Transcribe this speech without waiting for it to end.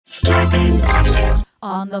Scarpins Avenue.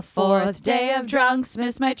 On the fourth day of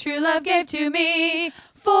Drunksmith, my true love gave to me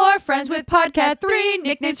 4 friends with podcast, 3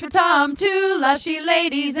 nicknames for Tom, 2 lushy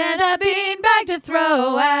ladies, and a beanbag to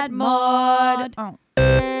throw at Maud. Oh.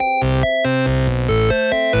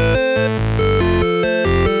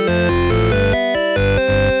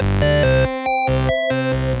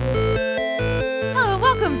 Hello and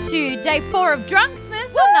welcome to day 4 of Drunksmith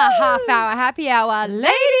on the half-hour happy hour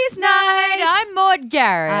ladies' night. I'm Maud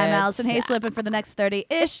Garrett. I'm Allison Hayslip, and for the next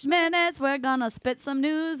 30-ish minutes, we're gonna spit some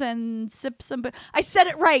news and sip some I said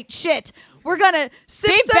it right. Shit. We're gonna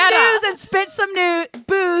sip some news and spit some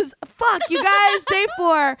booze. Fuck, you guys. Day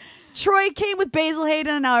 4. Troy came with Basil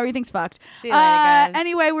Hayden, and now everything's fucked. See you later, guys.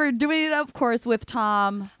 Anyway, we're doing it, of course, with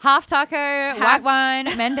Tom. Half taco, white wine,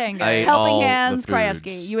 Mendango. Helping Hands,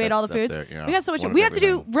 Krajewski. You ate all the foods? There, We got so much. We have to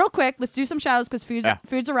do, real quick, let's do some shout outs because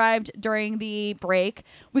foods arrived during the break.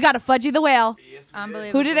 We got a Fudgy the Whale. Yes,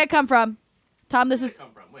 Unbelievable. Who did it come from? Tom, this is...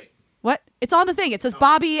 Wait. What? It's on the thing. It says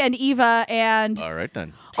Bobby and Eva and... All right,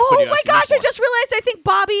 then. Oh my gosh, I just realized I think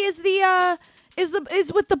Bobby is the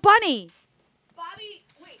is with the bunny. Bobby,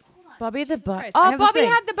 wait, hold on. Bobby the bunny. Christ, I Oh, have this Bobby thing.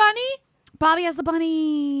 had the bunny? Bobby has the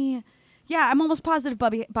bunny. Yeah, I'm almost positive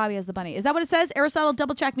Bobby has the bunny. Is that what it says? Aristotle,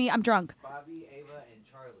 double check me. I'm drunk. Bobby, Ava, and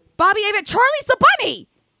Charlie. Bobby, Ava, Charlie's the bunny.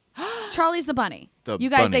 Charlie's the bunny. You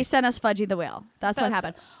guys, bunny. they sent us Fudgy the Whale. That's what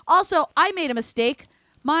happened. Also, I made a mistake.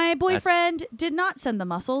 My boyfriend did not send the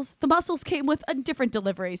mussels. The mussels came with a different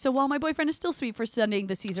delivery. So while my boyfriend is still sweet for sending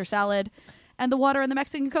the Caesar salad and the water and the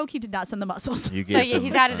Mexican Coke, he did not send the mussels. You So gave yeah, them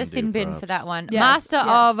he's out of the undue sin bin props. for that one. Yes, Master yes.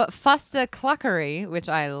 of Fuster Cluckery, which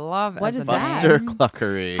I love. What as is a that? name, Buster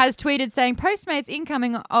Cluckery. has tweeted saying Postmates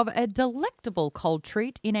incoming of a delectable cold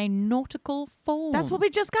treat in a nautical form. That's what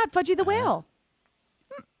we just got, Fudgy the Whale.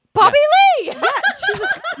 Bobby Lee. Yeah,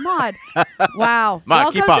 Jesus, Maud. Wow.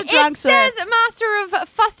 Maud, keep Welcome up. to Drunk It says Sir. Master of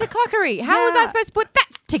Fuster Cluckery. How was I Yeah. supposed to put that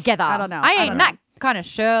together? I don't know. I I ain't don't that kind of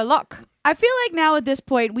Sherlock. I feel like now at this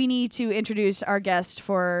point we need to introduce our guest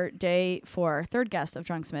for day 4, third guest of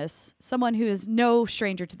Drunksmiths, someone who is no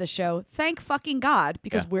stranger to the show. Thank fucking God,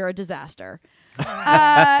 because we're a disaster.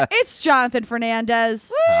 It's Jonathan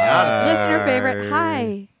Fernandez, listener favorite.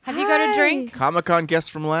 Hi. Have you got a drink? Comic-Con guest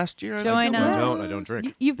from last year? I Join think it us. was. I don't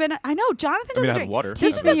drink. You've been. I know Jonathan doesn't I have drink. water. This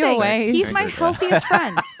is Teach the me your thing. ways. He's my healthiest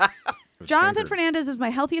friend. Jonathan Stranger. Fernandez is my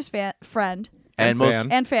healthiest friend And most,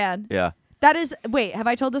 fan. and fan. yeah. That is. Wait, have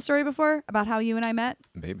I told this story before about how you and I met?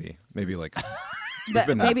 Maybe like But it's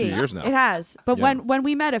been maybe a few years now. It has. But Yeah. when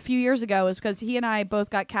we met a few years ago, it was because he and I both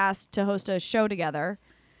got cast to host a show together,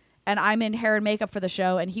 and I'm in hair and makeup for the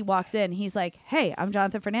show, and he walks in. He's like, "Hey, I'm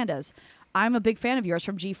Jonathan Fernandez. I'm a big fan of yours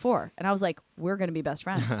from G4," and I was like, "We're gonna be best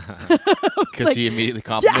friends." Because he immediately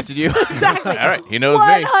complimented you. Exactly. All right, he knows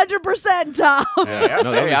me. 100%, Tom. Yeah,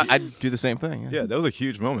 No, that was a- I'd do the same thing. Yeah, that was a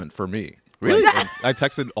huge moment for me. Really? Like, I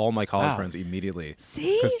texted all my college Wow. friends immediately.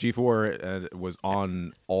 See? Because G4 was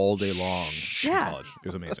on all day long in Yeah. college. It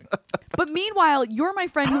was amazing. But meanwhile, you're my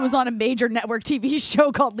friend who was on a major network TV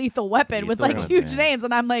show called Lethal Weapon with like Lethal huge Weapon. names,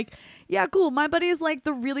 and I'm like, yeah, cool. My buddy is like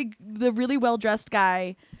the really well dressed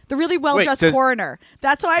guy, the really well dressed does- coroner.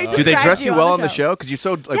 That's how I Do they described dress you well on the show? show? Because you're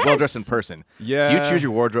so well dressed in person. Yeah. Do you choose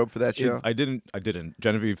your wardrobe for that show? I didn't.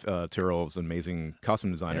 Genevieve Tyrrell was an amazing costume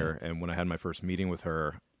designer, and when I had my first meeting with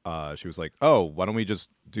her, she was like, "Oh, why don't we just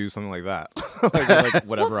do something like that? like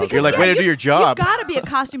whatever else." You're like, way to do your job. You've got to be a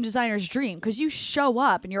costume designer's dream because you show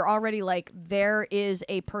up and you're already like, there is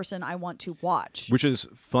a person I want to watch. Which is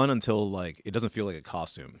fun until like it doesn't feel like a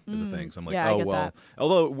costume is the thing. So I'm like, Yeah, I oh get well. that.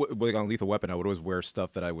 Although like on Lethal Weapon, I would always wear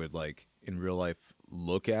stuff that I would like in real life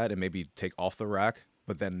look at and maybe take off the rack,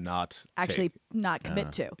 but then not Actually, take. not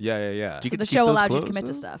commit to. Yeah. Do you So get the to keep show those allowed you to clothes, commit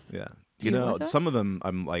to though? stuff. Yeah. Do you know, want to? some of them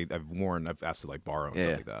I've asked to like borrow and Yeah.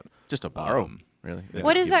 stuff like that. Just to borrow, really. yeah.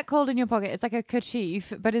 What is You- that called in your pocket? It's like a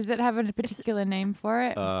kerchief, but does it have a particular name for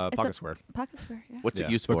it? Pocket square. Pocket square, yeah. What's Yeah.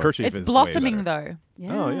 it used But for? kerchief It's is way blossoming better. though.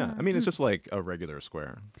 Oh yeah. I mean, it's just like a regular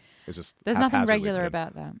square. It's just There's nothing haphazardly regular put.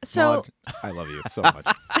 about that. So, Maud, I love you so much.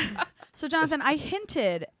 so Jonathan, I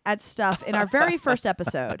hinted at stuff in our very first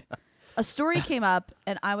episode. A story came up,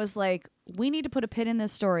 and I was like, we need to put a pin in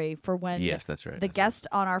this story for when Yes, that's right. the guest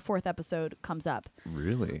on our 4th episode comes up.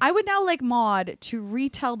 Really? I would now like Maud to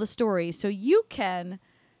retell the story so you can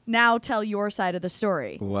now tell your side of the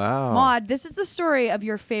story. Wow. Maud, this is the story of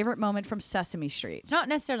your favorite moment from Sesame Street. It's not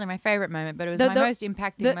necessarily my favorite moment, but it was The- my the- most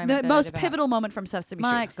impacting The, moment. the that most I'd ever had. pivotal moment from Sesame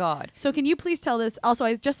My Street. God. So can you please tell this? Also,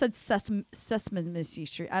 I just said Sesame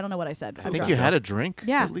Street. I don't know what I said. I I'm think sorry. you had a drink.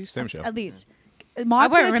 Yeah. At least. Same show. At least. I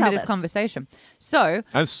Maud's won't gonna remember tell this this. conversation. So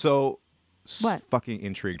I'm so What? fucking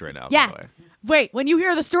intrigued right now. Yeah. By the way. Wait, when you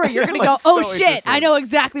hear the story, you're going to I'm go, oh, so shit. interested. I know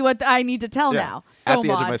exactly what I need to tell Yeah. now. At Go, the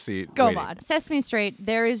edge of Maud. my seat, Go, waiting. Maud. Sesame Street,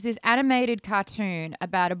 there is this animated cartoon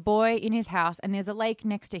about a boy in his house, and there's a lake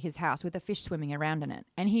next to his house with a fish swimming around in it.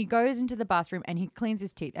 And he goes into the bathroom and he cleans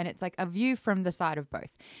his teeth, and it's like a view from the side of both.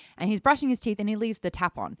 And he's brushing his teeth and he leaves the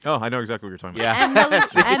tap on. Oh, I know exactly what you're talking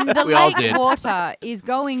about. Yeah. And the We all lake did. water is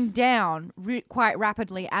going down quite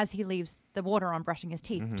rapidly as he leaves the water on brushing his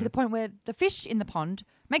teeth, to the point where the fish in the pond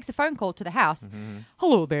makes a phone call to the house.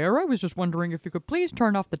 Hello there, I was just wondering if you could please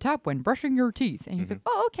turn off the tap when brushing your teeth. And he's like,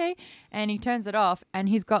 oh, okay. And he turns it off, and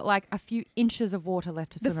he's got like a few inches of water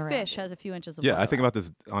left to The swim around. fish has a few inches of Yeah, water I think left. about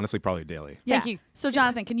this honestly probably daily. Thank you. So,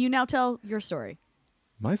 Jonathan, can you now tell your story?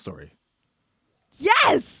 My story.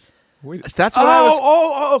 Yes! Wait. That's what I was.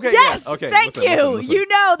 Oh, okay. Yes! Yeah. Okay. Thank listen, you! listen. You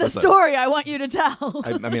know the Listen. story I want you to tell.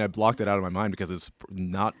 I mean, I blocked it out of my mind because it's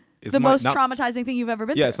not. It's the most not, traumatizing thing you've ever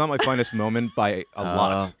been Yeah, through. it's not my finest moment by a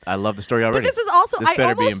lot. I love the story already. But this is also, This I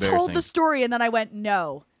better be almost told embarrassing. the story and then I went,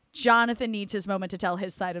 no, Jonathan needs his moment to tell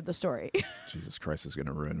his side of the story. Jesus Christ is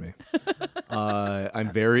gonna ruin me.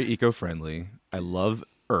 I'm very eco-friendly. I love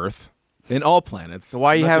Earth and all planets. So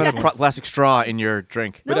why are you Not having just a one. plastic straw in your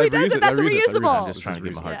drink? No, But he I reuse doesn't. it, I That's reuse this, I reuse reusable. this, Just trying to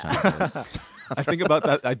give him a hard Yeah. time. for this. I think about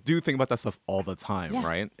that. I do think about that stuff all the time, Yeah.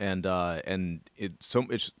 right? And it's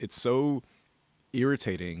so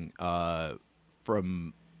irritating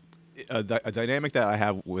from a dynamic that I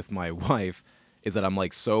have with my wife is that I'm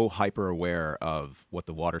like so hyper aware of what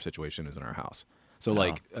the water situation is in our house. So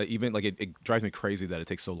like even like it drives me crazy that it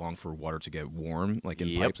takes so long for water to get warm, like in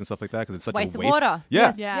Yep. pipes and stuff like that, because it's such Waste a of waste. water.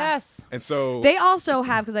 Yes. Yeah. Yes. And so They also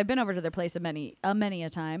have, because I've been over to their place many a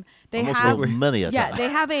time. They Almost have weekly. Many a yeah, time. they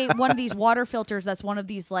have one of these water filters that's one of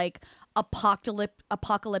these like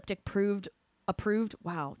apocalyptic approved.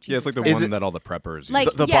 Wow, Jesus yeah, it's like the Christ. one it- that all the preppers use.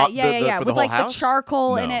 Like The yeah, bo- yeah, the- yeah, for the with whole like house? the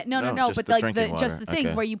charcoal in No. it. No, No, just but the like drinking just water. the thing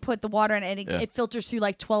Okay. where you put the water in and Yeah. it filters through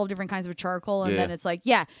like 12 different kinds of charcoal, and Yeah. then it's like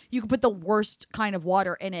you can put the worst kind of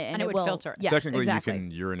water in it, and it would will filter it. Yes, Technically, exactly. you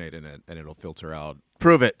can urinate in it and it'll filter out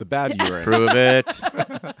Prove it. the bad urine. Prove it.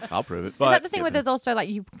 I'll prove it. Is that the thing where there's also like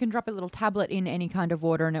you can drop a little tablet in any kind of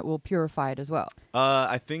water and it will purify it as well?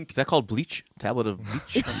 I think Is that called bleach? Tablet of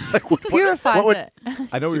bleach? Purifies would- it. I know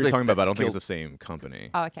what Seems you're like talking about, but I don't think it's kill- the same company.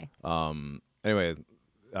 Oh, okay. Anyway,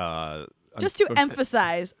 Just to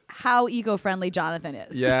emphasize how eco-friendly Jonathan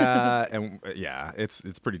is. yeah, and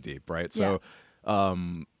it's pretty deep, right? So,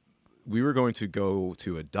 we were going to go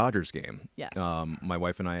to a Dodgers game. Yes. My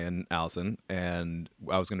wife and I and Allison, and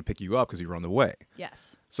I was going to pick you up because you were on the way.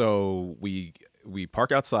 Yes. So we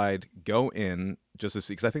park outside, go in just to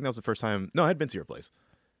see, because I think that was the first time. No, I had been to your place,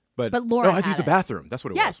 but Lauren no, I had to had use the it. bathroom. That's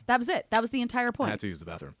what it Yes, was. that was it. That was the entire I point. had to use the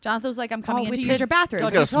bathroom. Jonathan was like, "I'm coming in we to could use your bathroom."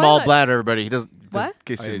 He's go got a to small toilet. bladder, everybody. He doesn't. What? Just in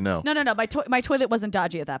case you didn't know. No. My toilet wasn't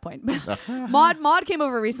dodgy at that point. Maud came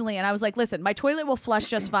over recently, and I was like, "Listen, my toilet will flush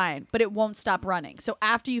just fine, but it won't stop running. So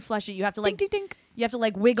after you flush it, you have to like Ding, ding, ding. you have to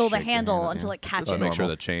like wiggle the Shake the handle handle, until yeah. it catches. So make sure normal.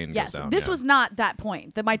 the chain Yes, goes down. this yeah. was not that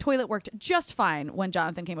point. That my toilet worked just fine when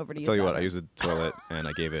Jonathan came over to use. Tell you the what, I bathroom. used the toilet and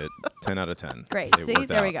I gave it 10 out of 10. Great. It See, worked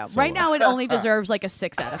there we out go. so Right well. now, it only deserves like a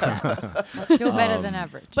 6 out of 10. That's still better than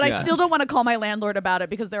average. But I Yeah. still don't want to call my landlord about it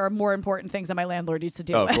because there are more important things that my landlord needs to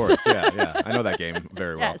deal Oh, with. of course, yeah. I know that game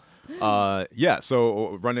very well. Yes.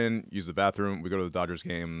 So run in, use the bathroom. We go to the Dodgers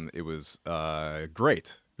game. It was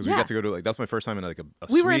great because we Yeah. got to go to like that's my first time in like a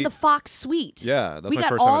We were in suite. the Fox Suite. Yeah, that's we my got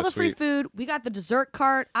first time all in a the free suite. food. We got the dessert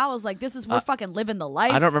cart. I was like, we're fucking living the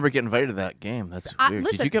life. I don't remember getting invited to that game. That's weird.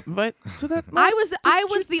 listen. Did you get invited to that? I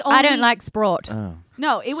was the only. I don't like sport. Oh.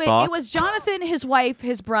 No, it Spot? was Jonathan, his wife,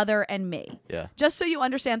 his brother, and me. Yeah. Just so you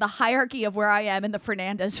understand the hierarchy of where I am in the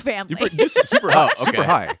Fernandez family. You're super high, Oh, super okay.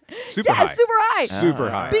 high, super yeah, high, super high. super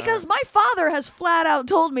high. Because my father has flat out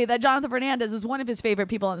told me that Jonathan Fernandez is one of his favorite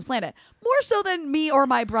people on this planet. More so than me or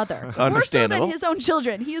my brother. More so than Understandable. his own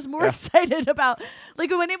children. He is more excited about, like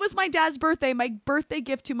when it was my dad's birthday, my birthday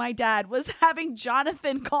gift to my dad was having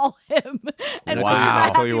Jonathan call him and wish him a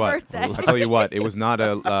I'll tell you happy what. birthday. I'll tell you what. It was not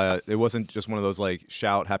a. It wasn't just one of those like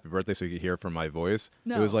shout happy birthday so you could hear from my voice.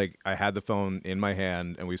 No. It was like I had the phone in my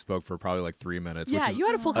hand and we spoke for probably like 3 minutes. Yeah, which is, you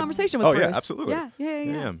had a full conversation with oh Bruce. yeah, absolutely.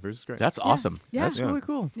 Yeah. Bruce is great. That's awesome. Yeah. That's Yeah. really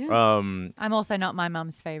cool. I'm also not my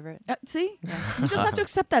mum's favorite. See? You just have to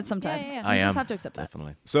accept that sometimes. Yeah. I You am. just have to accept that.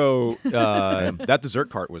 Definitely. So that dessert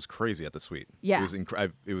cart was crazy at the suite. Yeah. it was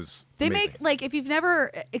it was. They amazing. make, like, if you've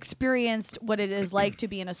never experienced what it is like to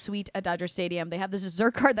be in a suite at Dodger Stadium, they have this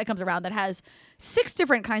dessert cart that comes around that has 6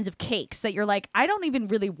 different kinds of cakes that you're like, I don't even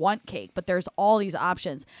really want cake, but there's all these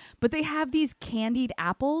options. But they have these candied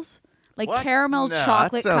apples, like What? caramel No, that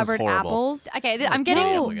chocolate sounds covered horrible. apples. Okay, I'm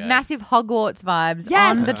getting No. massive Hogwarts vibes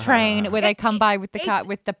Yes. on the train where they come by with the Ex- cart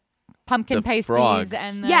with the pumpkin the pasties frogs.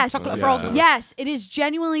 and the Yes, chocolate Yeah. frogs. yes, it is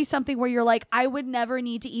genuinely something where you're like, I would never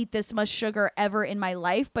need to eat this much sugar ever in my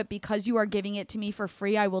life, but because you are giving it to me for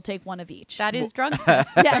free, I will take one of each. That is Drunksmith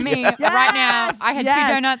Yes. for me Yes. right now. I had Yes.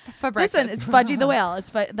 2 donuts for breakfast. Listen, it's Fudgy the Whale.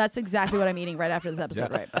 that's exactly what I'm eating right after this episode.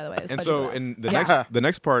 Yeah. Right, by the way. It's And Fudgy the so Whale. in the Yeah.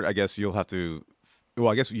 next part, I guess you'll have to. Well,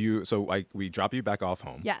 I guess we drop you back off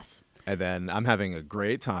home. Yes, And then I'm having a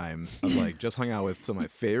great time. I'm like just hung out with some of my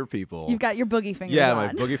favorite people. you've got your boogie fingers. Yeah, on.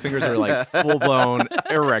 my boogie fingers are like full blown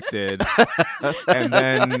erected. And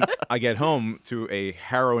then I get home to a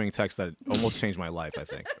harrowing text that almost changed my life, I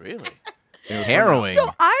think. Really? It was Harrowing. So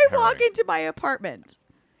I walk Harrowing. into my apartment,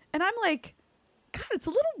 and I'm like, God, it's a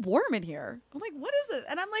little warm in here. I'm like, what is it?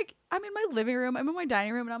 And I'm like, I'm in my living room, I'm in my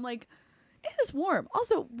dining room, and I'm like, it is warm.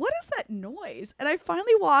 Also, what is that noise? And I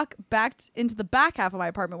finally walk back into the back half of my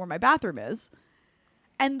apartment where my bathroom is,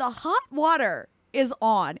 and the hot water is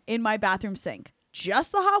on in my bathroom sink.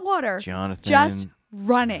 Just the hot water. Jonathan. Just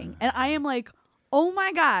running. And I am like, oh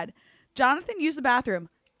my God. Jonathan used the bathroom.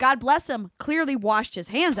 God bless him, clearly washed his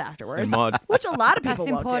hands afterwards. In mud. Which a lot of That's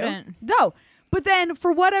people won't important. do. No. But then,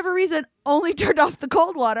 for whatever reason, only turned off the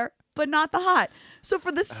cold water, but not the hot. So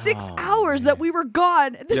for the 6 hours that we were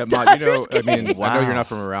gone, this Yeah, Maude, you know, Dodgers I mean, game- I know you're Wow. not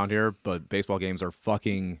from around here, but baseball games are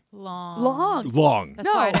fucking long. long. That's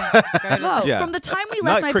No. why I don't go to No, Yeah. from the time we Not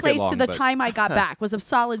left my cricket place to long, the but- time I got back was a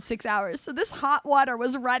solid 6 hours. So this hot water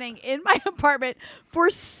was running in my apartment for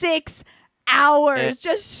 6 hours,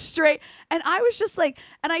 just straight. And I was just like,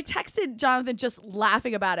 and I texted Jonathan just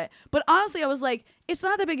laughing about it. But honestly, I was like, it's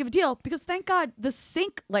not that big of a deal because thank God the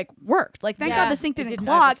sink like worked. Like thank Yeah, God the sink it didn't didn't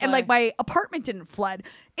clog and overflow. like my apartment didn't flood.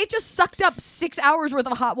 It just sucked up 6 hours worth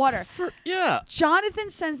of hot water. Yeah. Jonathan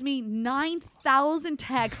sends me 9,000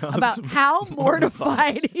 texts about how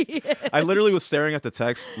mortified he is. I literally was staring at the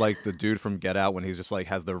text like the dude from Get Out when he's just like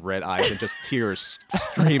has the red eyes and just tears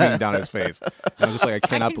streaming down his face. And I was just like, I I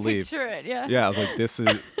cannot can believe. picture it. Yeah. Yeah, I was like, this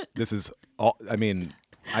is all. I mean,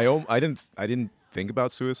 I didn't think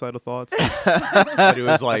about suicidal thoughts, but it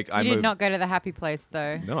was like You did not go to the happy place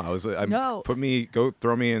though. No, I was. No.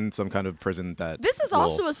 Throw me in some kind of prison that. This is will-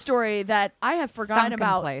 also a story that I have forgotten Sunken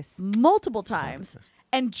about place. multiple times.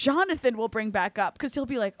 And Jonathan will bring back up because he'll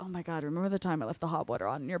be like, oh my God, remember the time I left the hot water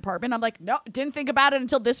on in your apartment? I'm like, no, didn't think about it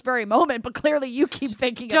until this very moment, but clearly you keep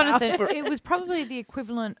thinking about Jonathan, it. it was probably the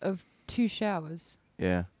equivalent of 2 showers.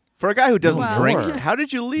 Yeah. For a guy who doesn't Wow. drink, More. how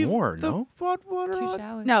did you leave More, the no? hot water 2 on?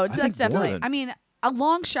 showers. No, think that's more definitely, than- I mean, a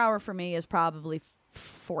long shower for me is probably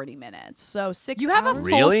 40 minutes. So 6 You have a hours.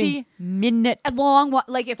 Really? 40-minute. A long one,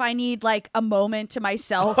 like if I need like a moment to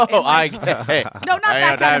myself. Oh, in my- hey. No, not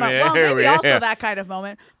that kind of moment. Well, maybe also that kind of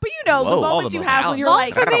moment. But you know, Whoa, the all moments the you have when moments. you're Long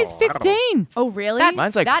like, for me is 15. oh, really? That's,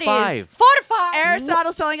 Mine's like that is 5. 4 to 5.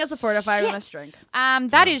 Aristotle's telling us a fortified Shit. must drink.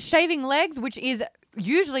 That is shaving legs, which is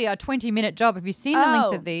usually a 20-minute job. Have you seen the length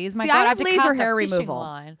Oh. of these? My See, God, I I have have to laser cast hair a fishing removal.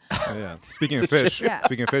 line. Oh, yeah. Speaking of fish, Yeah.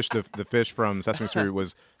 the fish from Sesame Street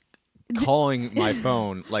was calling my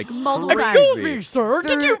phone like Multiple crazy. times. Excuse me, sir.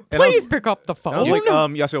 Did you And I was- please pick up the phone? And I was like,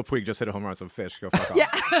 Yasiel Puig just hit a home run, so fish, go fuck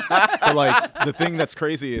off. But like the thing that's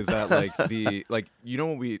crazy is that like you know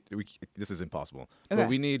what we this is impossible, Okay. but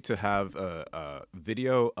we need to have a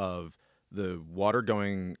video of the water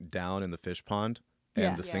going down in the fish pond and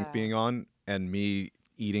Yeah. the sink Yeah. being on and me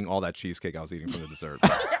eating all that cheesecake I was eating from the dessert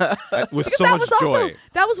with Because so that much was joy. also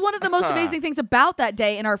that was one of the most amazing things about that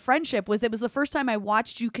day in our friendship was it was the first time I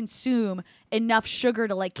watched you consume enough sugar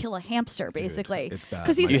to like kill a hamster, basically. it's bad.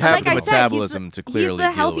 Because he's You have like the I said, metabolism he's to the, clearly he's the deal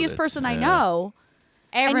with healthiest it. person I Yeah. know,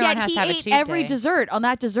 Everyone and yet has he to have a ate cheat every day. dessert on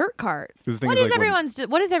that dessert cart. 'Cause the thing What is, is like, when-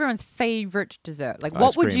 everyone's favorite dessert? Like, Ice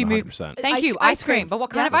what would cream, you move? 100%. Thank Ice- you, ice ice cream. cream. But what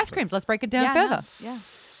kind Yeah. of ice creams? Let's break it down Yeah, further. no, yeah.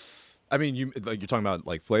 I mean, you like you're talking about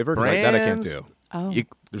like flavor 'Cause, like, that I can't Brands. do. Oh, You,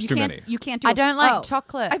 There's You too can't, many. You can't do. I don't like oh.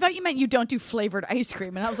 chocolate. I thought you meant you don't do flavored ice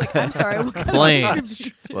cream, and I was like, I'm sorry. What kind plain. of ice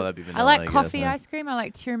cream do you Well, that'd be I vanilla, like guess, coffee huh? ice cream. I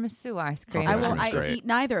like tiramisu ice cream. I Coffee will. ice cream's I great. eat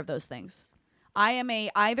neither of those things. I am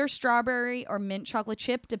either strawberry or mint chocolate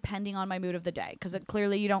chip, depending on my mood of the day, because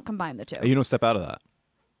clearly you don't combine the two. You don't step out of that.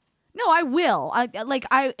 No, I will.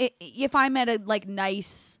 If I'm at a like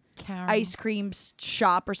nice Caramel. ice cream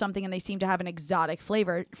shop or something, and they seem to have an exotic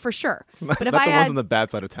flavor, for sure. But if Not I the ones had on the bad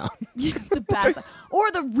side of town. the bad side, or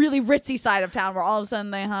the really ritzy side of town, where all of a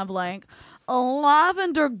sudden they have like a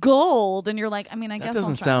lavender gold, and you're like, I mean, I That guess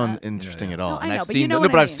doesn't I'll try sound that. interesting Yeah, at yeah. all. No, I and know, I've but you seen, know no,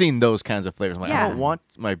 what but I I've mean. seen those kinds of flavors. I'm like, Yeah. I don't want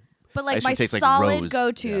my. But like ice cream my tastes like solid rose.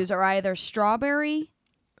 go-tos are either strawberry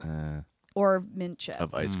or mint chip.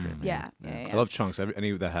 Of ice cream. Yeah, yeah, yeah. I love chunks.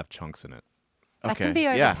 Any that have chunks in it. That Okay. can be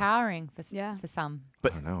yeah. overpowering for Yeah. for some. I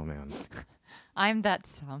don't know, man. I'm that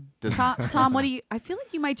Does Tom, what do you? I feel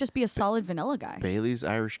like you might just be a solid vanilla guy. Bailey's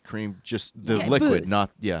Irish cream, just the Yeah, liquid, booze.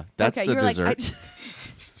 not That's okay, a you're dessert.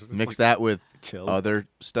 Like, Mix that with Chill. other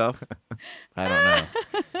stuff. I don't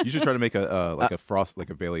know. You should try to make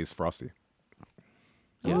a Bailey's Frosty.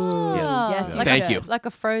 Yes, Oh, Yes, yes. you Thank should. you. Like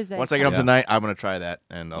a frozen. Once I get home Yeah. tonight, I'm gonna try that,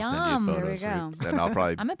 and I'll send Yum. you There we photos. go. And I'll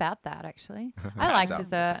probably. I'm about that actually. I like So.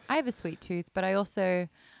 dessert. I have a sweet tooth, but I also,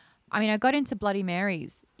 I got into Bloody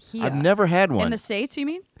Marys here. I've never had one. in the States, you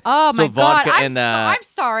mean? Oh So my god! vodka I'm, and, I'm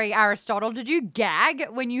sorry, Aristotle. Did you gag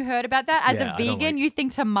when you heard about that? As Yeah, a I don't vegan, like- you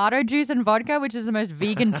think tomato juice and vodka, which is the most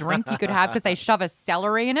vegan drink you could have because they shove a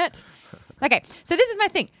celery in it. Okay, so this is my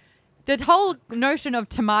thing. The whole notion of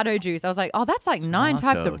tomato juice, I was like, oh, that's like 9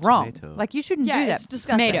 types of wrong. Tomato. Like you shouldn't Yeah, do it's that.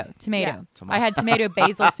 disgusting. Tomato. Yeah. I had tomato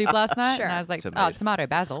basil soup last night, Sure. and I was like, Tomato. oh, tomato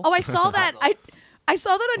basil. Oh, I saw that. I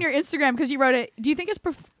saw that on your Instagram because you wrote it. Do you think it's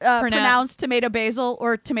pronounced tomato basil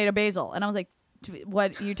or tomato basil? And I was like,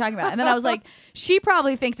 what are you talking about? And then I was like, she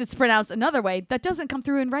probably thinks it's pronounced another way. That doesn't come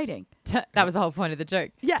through in writing. That was the whole point of the joke.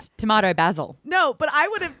 Yeah. Tomato basil. No, but I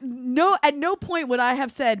would have at no point would I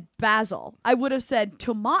have said basil. I would have said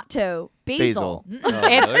tomato basil. Basil.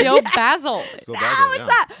 It's still basil. Still How is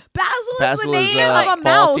that? Basil, Basil is is the name of a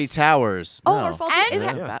mouse. Faulty Towers. Oh, No. or faulty. And- Is it?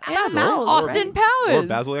 Yeah. And a Basil. mouse. Austin Powers. Or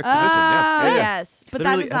Basil Exposition. Oh, Yeah. yes. But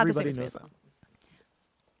Literally that is not the same everybody as knows basil.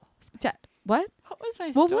 that. What? What was my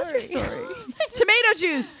What was your story? Tomato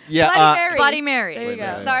juice. Yeah, Bloody Marys. Bloody Mary. There you go.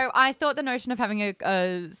 Bloody So I thought the notion of having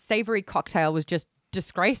a savory cocktail was just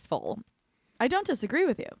disgraceful. I don't disagree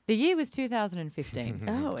with you. The year was 2015.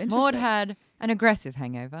 Oh, interesting. Maud had an aggressive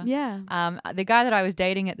hangover. Yeah. The guy that I was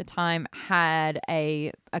dating at the time had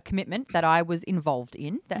a commitment that I was involved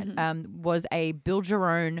in that was a build your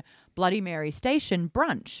own Bloody Mary station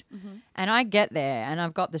brunch. And I get there and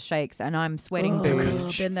I've got the shakes and I'm sweating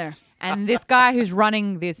booze. Been there. And this guy who's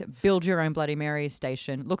running this build your own Bloody Mary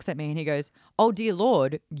station looks at me and he goes, oh dear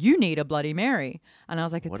Lord, you need a Bloody Mary. And I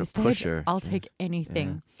was like, at What a this stage, pusher. I'll take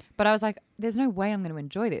anything. But I was like, there's no way I'm going to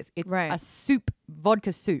enjoy this. It's Right. a soup,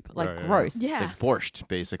 vodka soup, like Right. gross. Yeah. It's like borscht,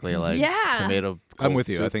 basically, like Yeah. tomato. I'm cold with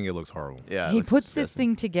you. I soup. think it looks horrible. Yeah, it He looks puts this disgusting.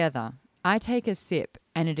 thing together. I take a sip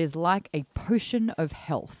and it is like a potion of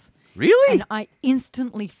health. Really? And I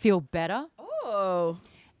instantly feel better. Oh.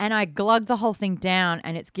 And I glug the whole thing down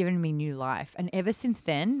and it's given me new life. And ever since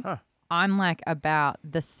then, I'm like about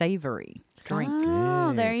the savory drink.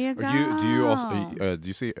 Oh, there you Or go. do you also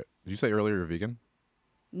do you say earlier you're vegan?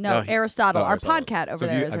 No, No, Aristotle, Oh, our Aristotle. podcast over So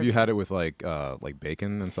there. have you had it with like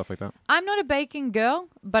bacon and stuff like that? I'm not a bacon girl,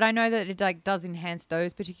 but I know that it like does enhance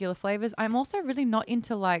those particular flavors. I'm also really not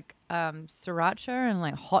into like sriracha and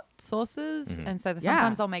like hot sauces, and so Yeah.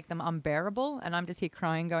 sometimes I'll make them unbearable, and I'm just here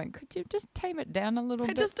crying, going, "Could you just tame it down a little I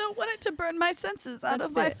bit?" just don't want it to burn my senses out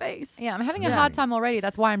That's of my it. face. Yeah, I'm having a Yeah. hard time already.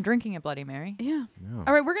 That's why I'm drinking a Bloody Mary. Yeah. Yeah.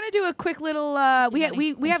 All right, we're gonna do a quick little. We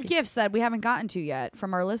honey. we have Thank you. gifts that we haven't gotten to yet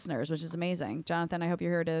from our listeners, which is amazing. Jonathan, I hope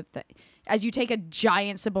you're here to. As you take a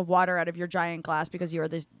giant sip of water out of your giant glass because you are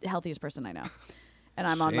the healthiest person I know, and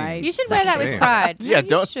I'm on my. Shame. You should wear that with Shame. pride. Yeah, you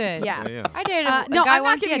don't- should. Yeah. Yeah. I dated Uh, a no, guy I'm not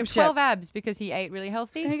once. He giving had him shit. 12 abs because he ate really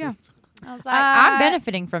healthy. There you go. I was like, I'm Uh,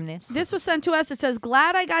 benefiting from this. This was sent to us. It says,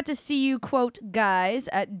 "Glad I got to see you, quote, guys,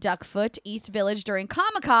 at Duckfoot East Village during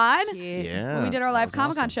Comic-Con." Yeah. When we did our that live was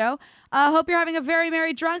Comic-Con awesome. show. Hope you're having a very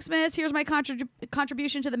merry Drunksmas. Here's my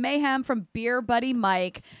contribution to the mayhem from Beer Buddy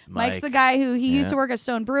Mike. Mike's Mike. the guy who he used Yeah. to work at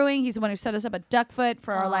Stone Brewing. He's the one who set us up at Duckfoot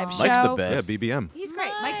for our live show. Mike's the Yeah, best. BBM. He's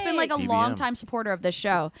great. Mike's been like a BBM. long-time supporter of this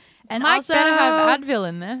show. And Mike also, better have Advil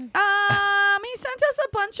in there. he sent us a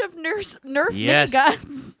bunch of Nerf Yes.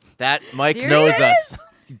 miniguns. That Mike Serious? knows us.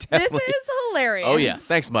 This Definitely. is hilarious. Oh yeah.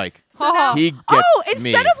 Thanks, Mike. So now- He gets instead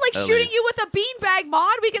me, of like at shooting least. you with a beanbag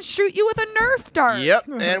mod, we can shoot you with a Nerf dart. Yep,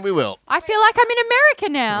 and we will. I feel like I'm in America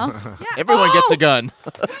now. Yeah. Everyone gets a gun.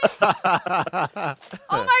 Oh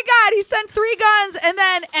my God! He sent 3 guns and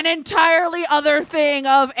then an entirely other thing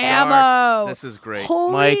of ammo. Darts. This is great.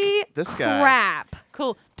 Holy Mike, this guy. crap!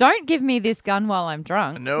 Cool. Don't give me this gun while I'm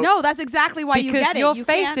drunk. Nope. No, that's exactly why you because get it. your You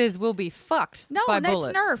can't- faces will be fucked No, by that's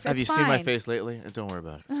bullets. Nerf. Have you It's seen my fine. face lately? Don't worry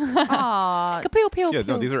about it. Aw, Peel, peel, Yeah,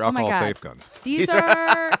 peel. no, these are Oh my God. alcohol-safe guns. these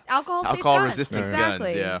are alcohol-safe Alcohol guns. resistant Exactly.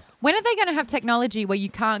 guns. Yeah. When are they going to have technology where you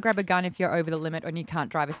can't grab a gun if you're over the limit and you can't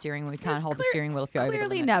drive a steering wheel, you can't There's hold the clear- steering wheel if you're over the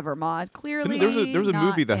Clearly limit? never, Mod. Clearly, There was a not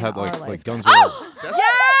movie that in had our like lifetime. guns. That's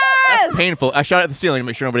Yes. painful. I shot at the ceiling to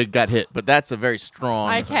make sure nobody got hit, but that's a very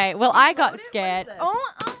strong. Okay, well, I got scared. this? Oh.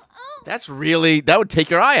 That's really that would take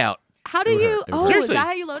your eye out. How do It would you? hurt. It would Oh, hurt. is Seriously. that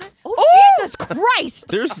how you load it? Oh, Jesus Christ!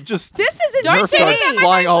 There's just This isn't Don't Nerf say guns it.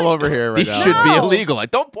 flying all over here right These now. should be No. illegal.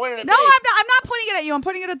 Like, don't point it at No, me. I'm not pointing it at you. I'm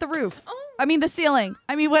pointing it at the roof. I mean the ceiling.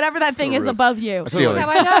 I mean whatever that thing is roof. above you. Ceiling.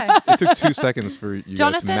 That's how I know. It took 2 seconds for you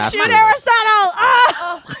Jonathan, guys to master Shoot this. Aristotle! Ah!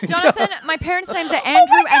 Oh, Jonathan, my parents' names are Oh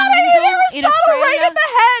Andrew my God, and I hit Lyndall in Aristotle Australia. right in the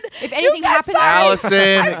head. If anything You guys happens- sorry.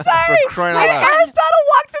 Allison, I'm sorry. for crying I out loud. Aristotle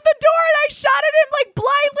walked through the door and I shot at him like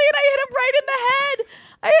blindly and I hit him right in the head.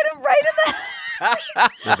 I hit him right in the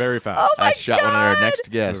They're very fast. Oh my I shot one of our God. next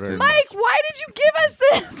guests. Very Mike, why did you give us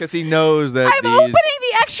this? Because he knows that I'm these. opening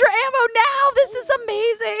the extra ammo now. This is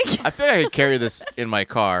amazing. I feel like I could carry this in my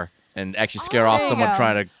car and actually scare Oh, off there you someone go.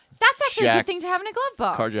 trying to That's actually a Shaq good thing to have in a glove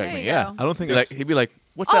box. carjack There me. you Yeah. go. I don't think He'd, like, it's- he'd be like,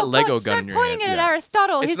 "What's Oh, that Lego God, gun in stop your pointing hand?" it Yeah. at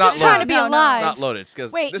Aristotle. It's He's not just trying to loaded. be No, no, alive. It's not loaded. It's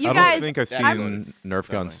because Wait, this you I is don't guys- think I've That's seen loaded. Nerf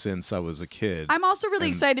guns Definitely. since I was a kid. I'm also really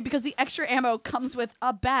And- excited because the extra ammo comes with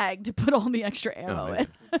a bag to put all the extra ammo in. amazing.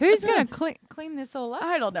 Who's going to clean this all up?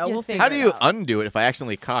 I don't know. You We'll think. figure How do you it out. undo it if I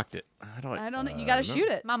accidentally cocked it? I don't know. You I gotta don't shoot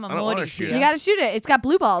it. Mama I don't wanna Morty. shoot You it. gotta shoot it. It's got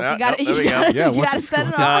blue balls. Yeah, You gotta, no, there we you go. gotta, Yeah, you once gotta it's, set once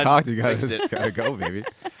it it's off. cocked, you guys Fixed it. gotta go, baby.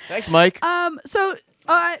 Thanks, Mike. So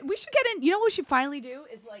we should get in. You know what we should finally do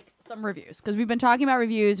is like some reviews because we've been talking about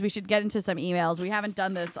reviews. We should get into some emails. We haven't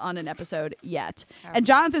done this on an episode yet. And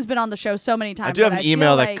Jonathan's been on the show so many times. I do have that an feel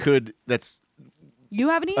email like- that's You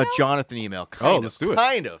have an a email? Jonathan email. Kind Oh, of. let's do it.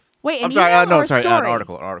 Kind of. Wait, I'm an sorry. email No, or a sorry. An story?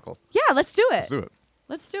 article. Yeah, let's do it. Let's do it.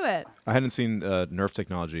 Let's do it. I hadn't seen Nerf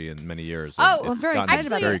technology in many years. Oh, and I'm it's very gotten excited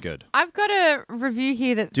about very this. good. I've got a review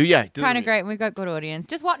here that's Do kind the- of great, and we've got good audience.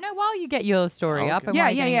 Just while you get your story Oh, up. okay. And Yeah,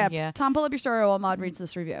 while you're yeah. getting here. Tom, pull up your story while Maud reads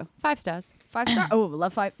this review. 5 stars. 5 star. Oh,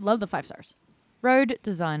 love the 5 stars. Road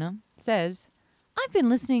Designer says, I've been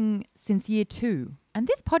listening since year 2, and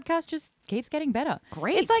this podcast just keeps getting better.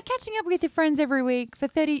 Great. It's like catching up with your friends every week for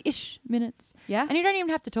 30-ish minutes. Yeah. And you don't even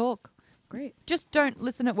have to talk. Great. Just don't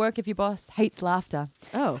listen at work if your boss hates laughter.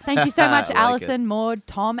 Oh. Thank you so much, I like Alison, Maud,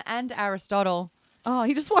 Tom, and Aristotle. Oh,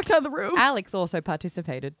 he just walked out of the room. Alex also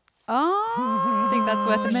participated. Oh. I think that's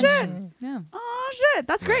worth a mention. Yeah. Oh shit,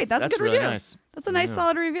 that's great. That's a That's good really review. nice. That's a nice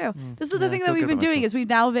solid review. This is the Yeah, thing I that feel we've good been about doing myself. is we've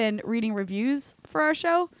now been reading reviews for our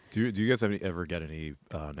show Do you guys ever get any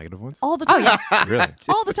negative ones? all the Oh, time. yeah. Really?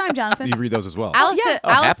 All the time, Jonathan. You read those as well? Alison, yeah. Oh,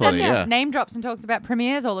 Alison happily, yeah. name drops and talks about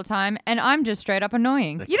premieres all the time, and I'm just straight up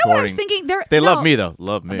annoying. You know what I was According- thinking? They no, love me though.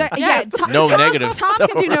 Love me. Yeah, Yeah. Tom, No negatives. Tom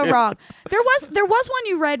can do no Sorry. wrong. There was one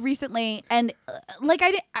you read recently, and like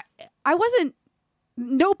I wasn't.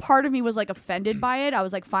 No part of me was like offended by it. I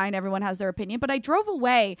was like, fine, everyone has their opinion. But I drove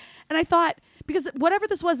away, and I thought because whatever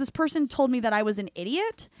this was, this person told me that I was an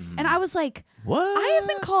idiot, and I was like, What? I have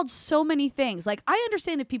been called so many things. Like I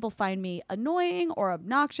understand if people find me annoying or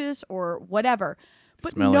obnoxious or whatever.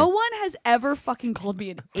 But Smelly. no one has ever fucking called me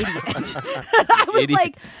an idiot. And I was Idiot.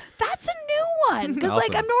 like, that's a new one. Because like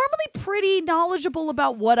Allison. I'm normally pretty knowledgeable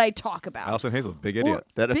about what I talk about. Allison Hazel, big idiot.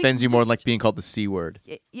 That Big- offends you more just- than like being called the C word.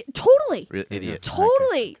 Totally. Real idiot.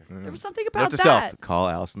 Totally. There was something Note about to that. self: call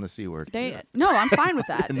Allison the C word. No, I'm fine with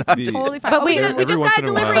that. It's The- totally fine. But Oh, wait, you know, we every just once got a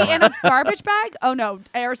in a delivery while- in a garbage bag. Oh no,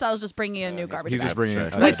 Aristotle's just bringing in a new garbage He's bag. just bringing Sure.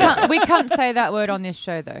 it. We can't say that word on this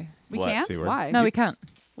show, though. We What? can't. C word. Why? No, we can't.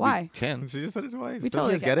 Why? 10. She just said it twice. We Don't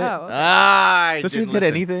totally you guys get it? Oh. I Don't you didn't guys get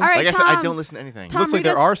listen. anything? All right, Like I said, I Tom. don't listen to anything. Tom, Looks like read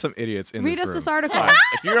there us- are some idiots in Read this us room. this article. All right.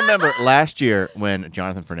 If you remember last year when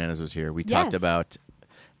Jonathan Fernandez was here, we talked Yes. about.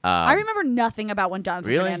 I remember nothing about when Jonathan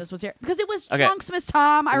Really? Fernandez was here because it was Okay. Drunk Smith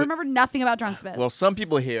Tom. I We- remember nothing about Drunk Smith. Well, some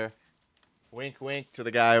people here, wink, wink to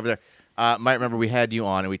the guy over there, might remember we had you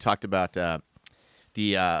on and we talked about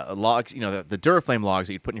the logs, the Duraflame logs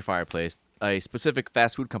that you'd put in your fireplace. A specific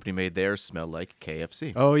fast food company made theirs smell like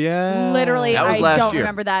KFC. Oh yeah. Literally, That was I last don't year.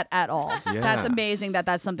 remember that at all. Yeah. That's amazing that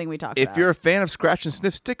that's something we talked If about. you're a fan of scratch and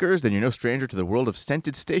sniff stickers, then you're no stranger to the world of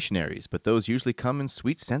scented stationaries, but those usually come in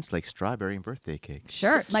sweet scents like strawberry and birthday cakes.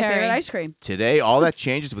 Sure, my Cherry. favorite ice cream. Today, all that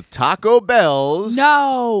changes with Taco Bell's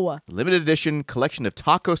No. limited edition collection of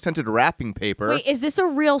taco scented wrapping paper. Wait, is this a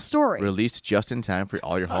real story? Released just in time for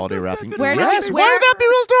all your holiday wrapping. Where did yes, you- why where- would that be a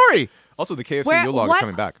real story? Also, the KFC Where- Yule log is what-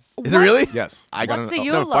 coming back. Is it really? Yes. I got What's an the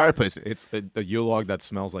Yule log? fireplace. It's a Yule log that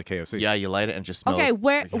smells like KFC. Yeah, you light it and it just smells. Okay,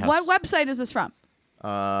 where? like your What house. website is this from?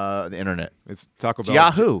 The internet. It's Taco It's Bell.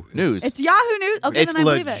 Yahoo News. It's Yahoo News. Okay, It's then I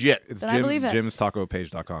believe it. legit. It's Then I believe it.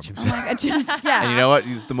 Jim'sTacoPage.com. Oh my God, Jim's, yeah. And you know what?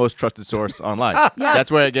 It's the most trusted source online. Yeah.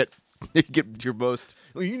 That's where I get your most.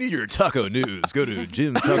 Well, you need your taco news. Go to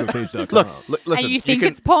Jim'sTacoPage.com. Look, listen. And you think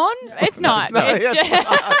can, it's porn? It's not. not, It's yeah.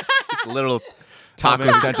 just- it's literal taco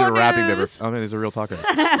Taco scented wrapping paper. News. Oh man, these are real tacos.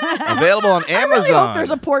 Available on I really hope Amazon.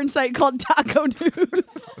 there's a porn site called Taco News.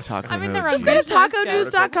 Taco I mean, there News. are Just go to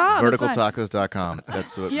Vertical- taconews.com. That's fine. Verticaltacos.com.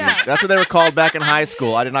 That's what Yeah. that's what they were called back in high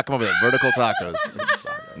school. I did not come up with it. Vertical tacos.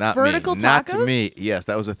 Not Vertical me. Not to tacos? me. Yes,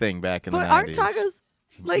 that was a thing back in But the 90s. aren't tacos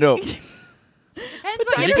like? No. Depends But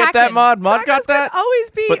what Did you're you get that, packing. Mod? Mod Tacos got that? can always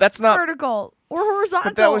be But that's not- vertical or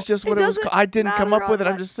horizontal. But that was just what it was doesn't called. I didn't come matter up with it.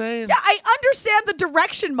 on I'm that. just saying. Yeah, I understand the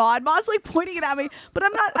direction, Mod. Mod's like pointing it at me, but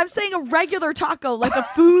I'm not. I'm saying a regular taco, like a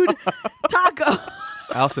food taco.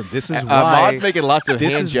 Allison, this is why. Mod's making lots of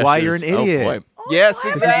This hand is why you're an gestures. Oh, idiot. boy. Yes,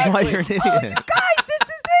 This is exactly. why you're an idiot. Guys, this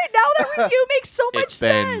is it. Now that review makes so much It's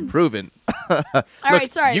been sense. proven. All right,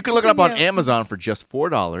 sorry. You can look it up on continue. Amazon for just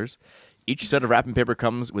 $4. Each set of wrapping paper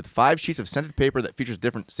comes with 5 sheets of scented paper that features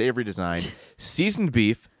different savory design, seasoned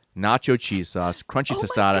beef, nacho cheese sauce, crunchy Oh my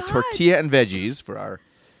tostada, God. tortilla, and veggies for our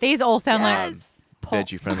These all sound Yes. like pork.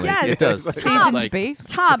 veggie friendly. Yes. It does. Seasoned Like- beef.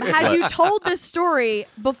 Tom, had you told this story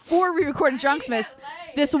before we recorded Drunksmith,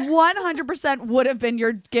 this 100% would have been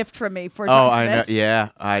your gift from me for Oh, I know. Drunksmith. Yeah,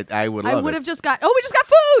 I would love I would it. have just got. Oh, we just got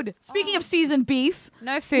food. Speaking of seasoned beef,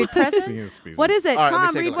 No food presents. what is it? All right, let me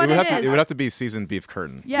Tom, take a read look. what It would, it have is. to, it would have to be seasoned beef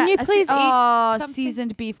curtain. Yeah, Can you a please eat oh, something?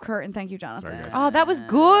 seasoned beef curtain. Thank you, Jonathan. Sorry, guys. Oh, that was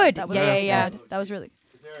good. That was yeah, really yeah. good. That was really.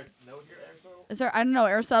 Is there? I don't know.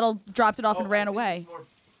 Aristotle dropped it off and ran away.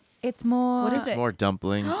 It's more. What is it? More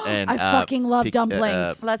dumplings and I fucking love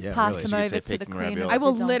dumplings. Let's Yeah, pass really. them So you over say to the Peking queen. ravioli. of I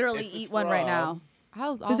will the dump- literally eat one right now.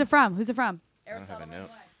 Who's it from? Who's it from? This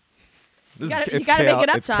You gotta- is, you it's gotta make chaos, it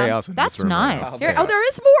up, it's Tom. chaos in That's this room nice. Right now. There, Chaos. oh, there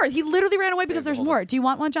is more. He literally ran away because there's more. Do you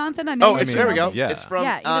want one, Jonathan? I know. Oh, you're it's mean, there we go. yeah. It's from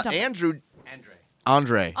Yeah, eat a dumpling. Andrew.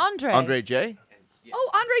 Andre. Andre. J.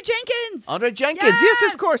 Oh, Andre Jenkins. Andre Jenkins.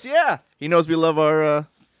 Yes, of course. Yeah. He knows we love our.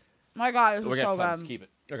 My God, this we is got so tons. good. Keep it.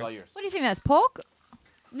 It's all yours. What do you think? That's pork?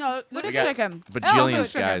 No, look We at got chicken. bajillions,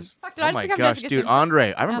 chicken. guys. Fuck, did I Oh just my become gosh, Jessica dude, Simpson?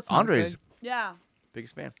 Andre. I remember That's not Andre's good. Yeah.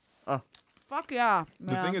 biggest fan. Fuck yeah.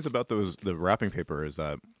 The Yeah. thing is about the wrapping paper is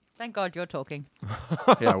that Thank God you're talking.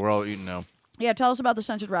 Yeah, we're all eating now. Yeah, tell us about the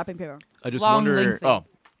scented wrapping paper. I just Long, wonder. lengthy. Oh,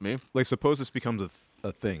 me? Like, suppose this becomes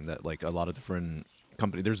a thing that like a lot of different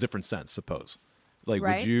companies. There's different scents. Suppose, like,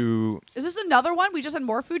 Right. would you? Is this another one? We just had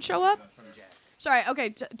more food show up? Sorry, okay,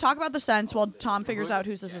 talk about the scents while Tom figures out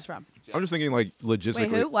whose this is from. I'm just thinking like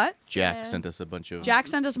logistically. Wait, who? What? Jack sent us a bunch of. Jack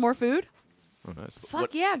sent us more food? Oh, nice. Fuck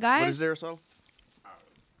What- yeah, guys. What is there, so?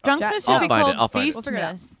 Drunksmith I'll should be find it, called I'll find it. We'll figure it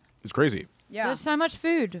out. Feastmas. It's crazy. Yeah. There's so much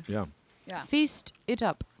food. Yeah. Yeah. Feast it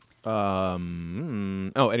up.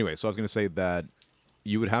 Oh, anyway, so I was gonna say that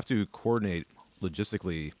you would have to coordinate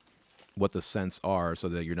logistically what the scents are so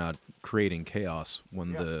that you're not creating chaos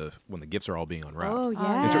when the gifts are all being unwrapped. Oh,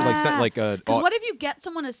 yeah. In ter- like scent, like Because what if you get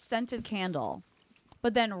someone a scented candle,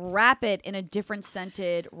 but then wrap it in a different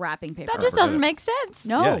scented wrapping paper? That just forget doesn't it. make sense.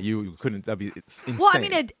 no. yeah, you couldn't. That'd be it's insane. Well, I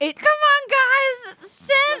mean, it Come on, guys.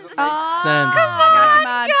 Sense. Sense. Gotcha,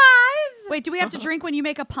 man. Guys. Wait, do we have to drink when you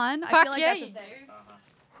make a pun? I Fuck feel like yeah, that's a you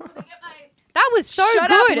thing. That was so Shut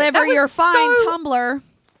good. up, That liver. was You're fine, so, tumbler.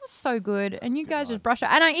 so good. And you guys just brush it.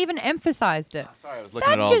 And I even emphasized it. Sorry, I was looking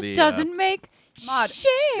That at all just the. doesn't make Mod.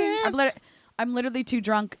 shit. I'm literally too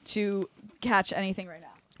drunk to catch anything right now.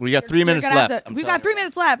 We got 3 minutes You're gonna have left. to- I'm we've telling got 3 you.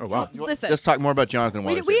 minutes left. Oh, wow. Listen, Let's talk more about Jonathan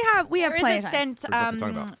Wallace. we have There plenty is of a time. scent, What are we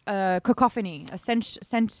talking cacophony, a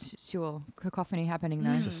sensual cacophony happening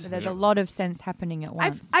there. So there's a lot of sense happening at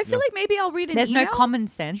once. I feel like maybe I'll read an There's email. no common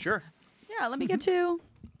sense. Sure. Yeah, let me get to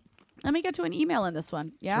an email in this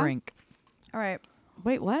one. Yeah. Drink. All right.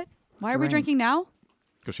 Wait, what? Why are we Drink. drinking now?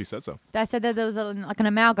 because she said so. I said that there was like an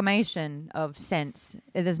amalgamation of sense.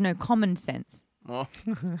 There's no common sense. Oh,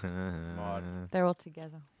 They're all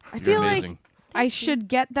together. I you're feel amazing. like I should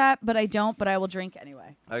get that, but I don't. But I will drink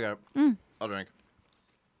anyway. I got it. I'll drink.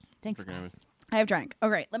 Thanks. Freaking guys. amazing. I have drank. All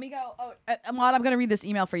right, let me go. Oh, Ahmad, I'm going to read this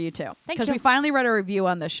email for you too, Thank because you. we finally read a review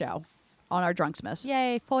on this show, on our Drunksmith.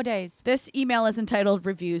 Yay, 4 days. This email is entitled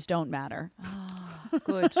 "Reviews Don't Matter."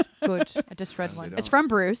 Good, good. I just read one. It's from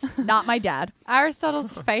Bruce, not my dad.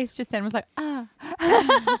 Aristotle's face just then was like, ah.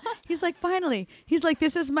 He's like, finally. He's like,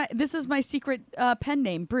 this is my secret pen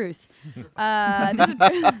name, Bruce.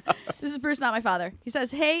 This is Bruce, not my father. He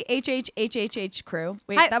says, "Hey, HHHHH crew."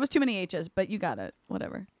 Wait, Hi. that was too many H's, but you got it.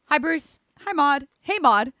 Whatever. Hi, Bruce. Hi, Maud. Hey,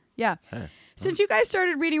 Maud. Yeah. Since you guys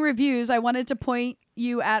started reading reviews, I wanted to point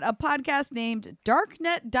you at a podcast named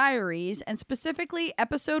Darknet Diaries, and specifically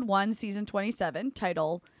episode 1, season 27,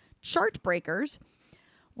 title Chart Breakers,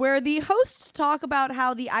 where the hosts talk about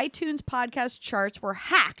how the iTunes podcast charts were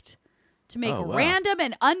hacked to make Oh, wow. random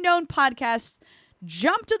and unknown podcasts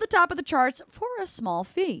jump to the top of the charts for a small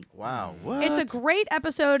fee. Wow. What? It's a great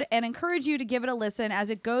episode and encourage you to give it a listen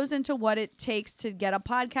as it goes into what it takes to get a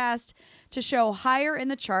podcast to show higher in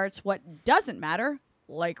the charts, what doesn't matter,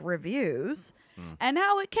 like reviews, and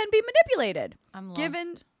how it can be manipulated. I'm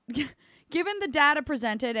Given Given the data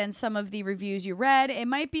presented and some of the reviews you read, it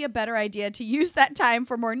might be a better idea to use that time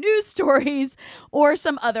for more news stories or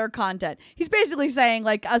some other content. He's basically saying,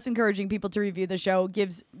 like, us encouraging people to review the show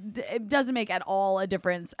it doesn't make at all a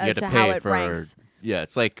difference You as had to to how pay it for. ranks. Yeah,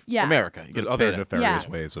 it's like Yeah. America. You There's get other paid. nefarious Yeah.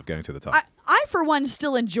 ways of getting to the top. I, for one,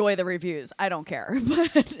 still enjoy the reviews. I don't care.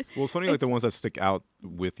 But Well, it's funny, like the ones that stick out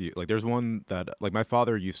with you. Like, there's one that, like, my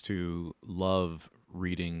father used to love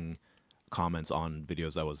reading comments on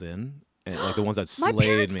videos I was in, and like the ones that My slayed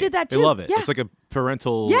parents me. did that They too. love it. Yeah. It's like a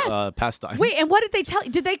parental Yes. pastime. wait, and what did they tell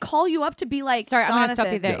you? Did they call you up to be like, Sorry, I'm going to Jonathan?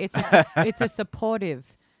 stop you there. It's a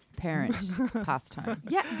supportive parent pastime.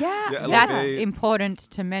 Yeah. Yeah, like That's they- important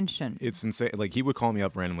to mention. It's insane. Like, he would call me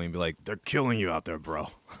up randomly and be like, "They're killing you out there, bro."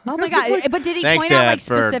 Oh my God. But did he Thanks, point out Dad, like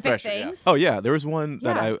for specific pressure, yeah. things? Oh yeah, there was one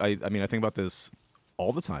that Yeah. I mean, I think about this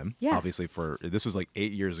all the time. Yeah. Obviously, this was like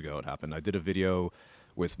 8 years ago. It happened. I did a video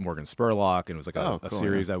with Morgan Spurlock, and it was like a cool,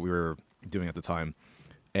 series that we were doing at the time.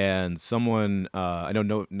 And someone, I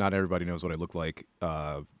know not everybody knows what I look like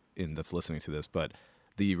that's listening to this, but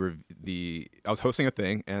I was hosting a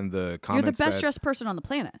thing, and the You're the comments best said, dressed person on the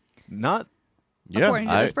planet, not Yeah, according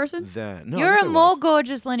to this person. that. No, I You're guess a I more was.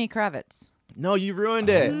 gorgeous Lenny Kravitz. No, you ruined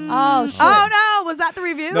it. Oh, shit. Oh no, was that the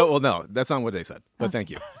review? No, well, no, that's not what they said. But thank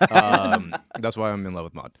you. That's why I'm in love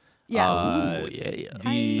with Maud. Yeah. Ooh, yeah.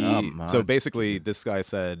 The, so Maud. basically, this guy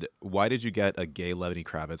said, "Why did you get a gay Lenny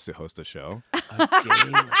Kravitz to host a show?"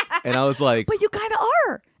 And I was like, But you kind of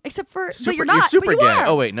are, except for Super, but you're not. super but you gay. are.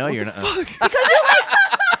 Oh wait, no, you're not.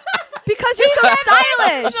 Because you're so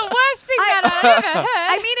stylish. the worst thing that I've ever heard.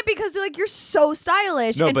 I mean it because like you're so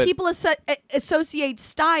stylish, No, and but- people associate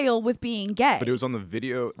style with being gay. but it was on the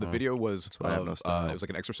video. The video was why I have no style. it was like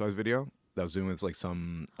an exercise video that I was doing with like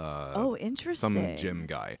some interesting. some gym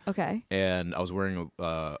guy, Okay. and I was wearing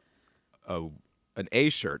an A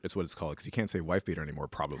shirt. It's what it's called because you can't say wife beater anymore.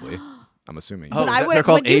 Probably, I'm assuming. Oh, But I they're would,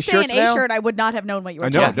 called when you A say an shirts A now? shirt, I would not have known what you were I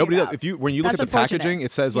know talking nobody about. does. When you look That's at the unfortunate. packaging,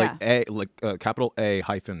 it says like Yeah. capital A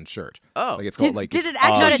hyphen shirt. Oh. like it's called Did, like did it's- it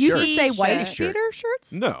actually a used to t-shirt. say wife Shirt. beater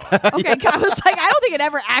shirts? No. Okay, I was like, I don't think it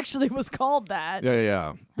ever actually was called that.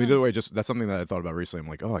 Yeah. But either way, just that's something that I thought about recently. I'm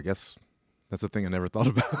like, oh, I guess that's a thing I never thought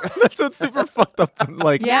about. That's what's super fucked up,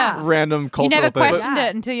 like Yeah. random You cultural never thing. questioned Yeah.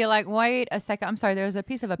 it until you're like, wait a second. I'm sorry, there's a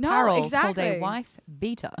piece of No, apparel called exactly. a wife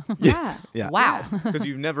beater. Yeah. Yeah. Wow. Because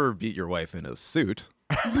you've never beat your wife in a suit.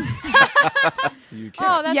 You can't.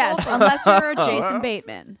 Oh, that's yes, awesome. unless you're Jason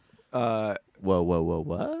Bateman. Whoa,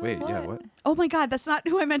 what? Wait, yeah, what? Oh my God, that's not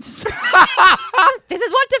who I meant to say. This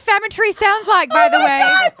is what defamatory sounds like, by the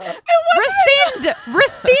way. Rescind.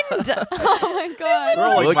 Oh my god. We're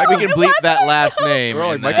all like, Look, Michael, we can bleep that last name. We're all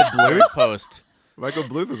like in Michael that Bluth? post. Michael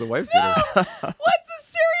Bluth is a wife beater. What's the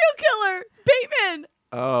serial killer? Bateman.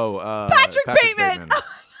 Oh, Patrick Bateman.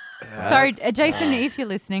 Sorry, Jason, if you're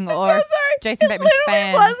listening, or So sorry. Jason It Bateman literally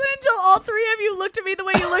fans. wasn't until all three of you looked at me the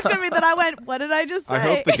way you looked at me that I went, what did I just say? I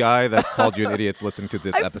hope the guy that called you an idiot's listening to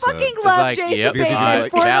this I episode. fucking love like, Jason yep, because he's Bateman.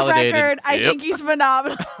 like, For the validated. record, I Yep. think he's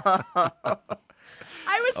phenomenal.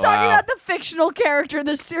 I was talking Wow. about the fictional character,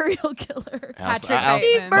 the serial killer. Patrick I'll-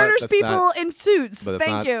 He Bateman. murders that's people not- in suits. but that's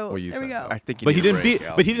Thank not you. what you There we said. go. I think you But he need a didn't break, beat.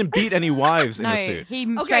 Allison. But he didn't beat any wives in No, a suit. he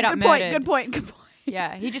Okay, straight up good point. murdered. Good point. Good point.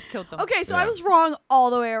 Yeah, he just killed them. Okay, so Yeah. I was wrong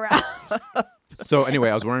all the way around. So anyway,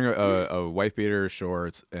 I was wearing a wife beater,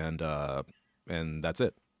 shorts, and that's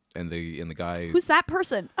it. And the guy Who's that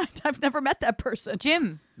person? I've never met that person.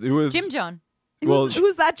 Jim it was John. well,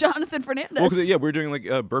 Who's that Jonathan Fernandez? well, 'cause, yeah, we were doing like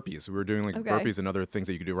burpees. We were doing like Okay. burpees and other things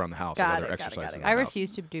that you could do around the house, Got like it, other got it, exercises. got I in the house.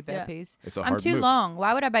 refuse to do Yeah. burpees. It's a I'm hard too move. long.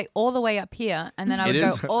 Why would I be all the way up here and then I would It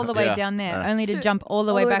go is. all the way Yeah. down there, Yeah. only to jump all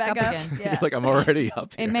the way back up again? Yeah. Like I'm already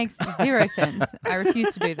up here. It makes zero sense. I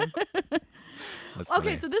refuse to do them. That's Okay,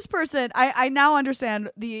 funny. so this person, I now understand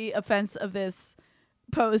the offense of this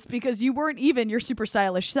post because you weren't even your super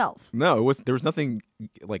stylish self. No, it was. There was nothing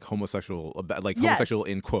like homosexual about, like Yes. homosexual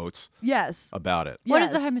in quotes Yes. about it. What does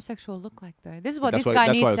a Yes. homosexual look like, though? This is what That's this why. guy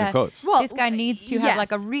That's why it needs was to. in quotes. Well, This guy needs to have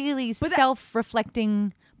like a yes. really But that-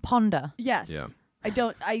 self-reflecting ponder. Yes. Yeah.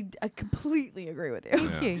 I completely agree with you.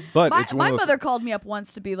 Thank you. But My, it's one my of those, mother called me up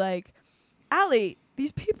once to be like, Allie,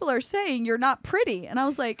 these people are saying you're not pretty. And I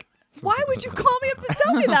was like, why would you call me up to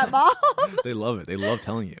tell me that, Mom? They love it. They love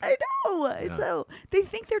telling you. I know. Yeah. So they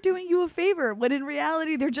think they're doing you a favor when in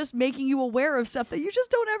reality they're just making you aware of stuff that you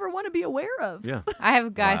just don't ever want to be aware of. Yeah. I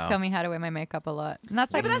have guys Wow. tell me how to wear my makeup a lot, and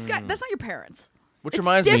that's like But that's not your parents. Which It's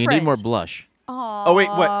reminds me, you need different. more blush. Oh wait,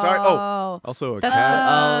 what? Sorry. Oh, Also a That's cat.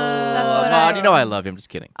 That's what Maud, I- you know I love you. I'm just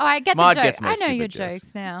kidding. Oh, I get Maud the joke. gets my I know your stupid jokes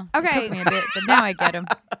jokes. now. Okay. It took me a bit, but now I get them.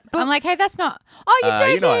 I'm like, hey, that's not. Oh, you're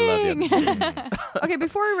joking. You know I love you. Okay,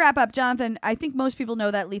 before we wrap up, Jonathan, I think most people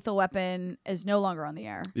know that Lethal Weapon is no longer on the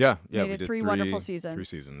air. Yeah, Made we it did three wonderful seasons. 3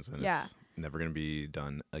 seasons, and Yeah. it's never gonna be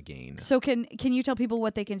done again. So can you tell people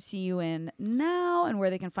what they can see you in now and where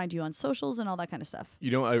they can find you on socials and all that kind of stuff?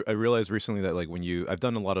 You know, I realized recently that like I've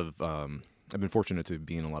done a lot of I've been fortunate to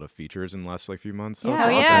be in a lot of features in the last like few months. Yeah. Oh,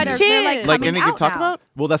 awesome. yeah. They're, Cheers. like, Like coming anything you out talk now. about?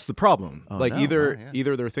 Well, that's the problem. Oh, like no. either Oh, yeah.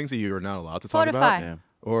 either there are things that you are not allowed to talk Fortify. about, Yeah.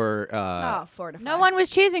 or Oh, Fortify. No one was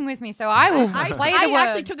cheesing with me, so I will play the I word.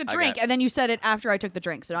 actually took a got drink, it. and then you said it after I took the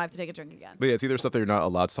drink, so now I have to take a drink again. But yeah, it's either stuff that you're not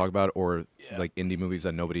allowed to talk about, or like indie movies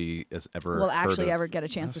that nobody has ever We'll heard actually of. ever get a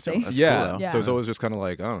chance to That's see. That's yeah. cool, though. Yeah. So it's always just kind of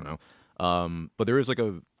like I don't know. But there is like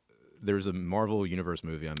there's a Marvel Universe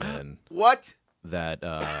movie I'm in What? that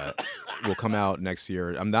will come out next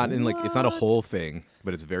year. I'm not in like it's not a whole thing,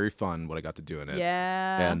 but it's very fun what I got to do in it.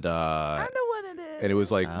 Yeah. And I know what it is. and it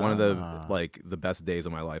was like one of the best days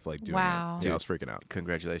of my life, like doing Wow. it. Yeah, I was freaking out.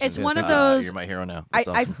 Congratulations. It's one of those- You're my hero now. I, That's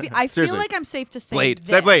I, awesome. I feel Seriously. like I'm safe to say Blade. this.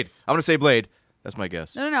 Say Blade. I'm gonna say Blade. That's my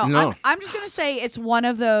guess. No. No. I'm just gonna say it's one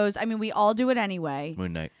of those. I mean, we all do it anyway,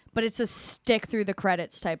 Moon Knight. but it's a stick through the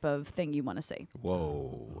credits type of thing you want to see.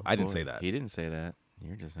 Whoa, I didn't say Boy, that. He didn't say that.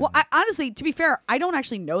 You're just. Well, I, honestly, to be fair, I don't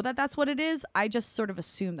actually know that that's what it is. I just sort of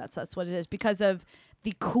assume that's what it is because of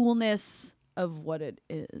the coolness of what it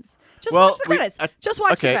is. Just Well, watch the we- credits. Just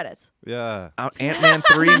watch the okay. credits. Yeah. Ant-Man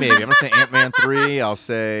 3, maybe. I'm gonna say Ant-Man 3. I'll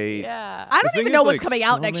say. Yeah. I don't thing even is, know what's like, coming so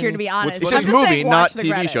out next year, to be honest. What's It's funny- just I'm just movie, saying not watch the TV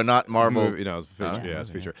credits. show, not It's a Marvel. movie, you know, it's a feature. Oh, Yeah, it's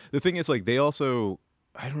a okay. feature. The thing is, like, they also.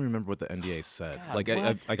 I don't remember what the NDA said. God, like,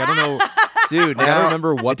 what? I don't know. Dude, Like, I now don't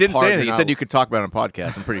remember what it didn't part say you're anything. You not- said you could talk about it on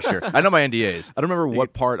podcast. I'm pretty sure. I know my NDAs. I don't remember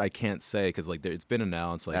what part I can't say because like it's been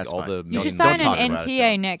announced. Like That's all fine. the You No, should millions- sign don't an talk about it,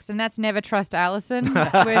 NTA don't. next, and that's never trust Allison with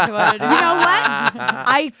what it is. You know what?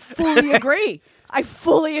 I fully agree. I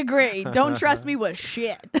fully agree. Don't trust me with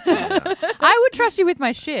shit. I would trust you with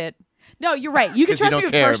my shit. No, you're right. You can 'Cause you trust me don't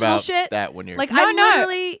with care personal about shit. that when you're. Like No, I no.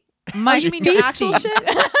 literally. My Oh, you mean your actual feces.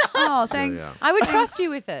 shit? Oh, thanks. yeah. I would trust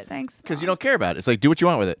you with it. Thanks. Because you don't care about it. It's like do what you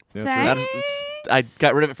want with it. Yeah, Thanks. true. I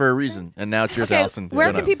got rid of it for a reason, and now it's yours, Okay, Allison. where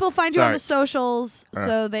You can know. people find you on Sorry. the socials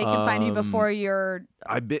so they can find you before you're?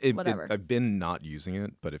 Whatever. I've been not using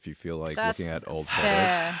it, but if you feel like looking That's at old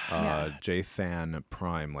fair. photos, Yeah. J Than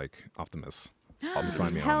Prime, like Optimus. You can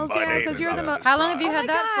find me Hells on. yeah, because you're the most. How long have you Oh had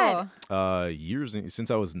my that God. for? Years since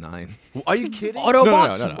I was 9. Are you kidding?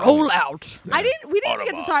 Autobots no, no. roll out. We didn't even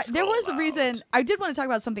get to talk. There was a reason. I did want to talk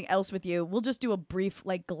about something else with you. We'll just do a brief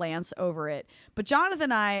like glance over it. But Jonathan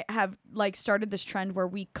and I have like started this trend where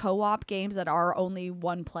we co-op games that are only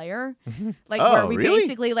one player, like Oh, where we really?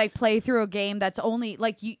 basically like play through a game that's only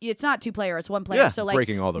like it's not 2 player, it's 1 player. Yeah, so like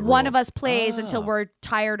breaking all the one of rules. us plays until we're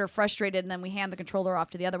tired or frustrated, and then we hand the controller off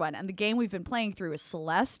to the other one. And the game we've been playing through is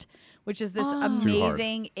Celeste, which is this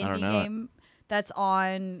amazing I don't indie know it. game that's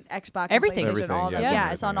on Xbox, and Everything. PlayStation, Everything, all yeah, those. it's on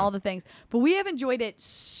Yeah, it's on everything, all the things. But we have enjoyed it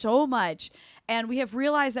so much, and we have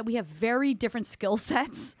realized that we have very different skill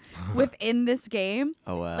sets within this game.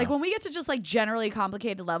 Oh wow. Like when we get to just like generally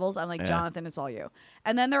complicated levels, I'm like, Yeah. Jonathan, it's all you.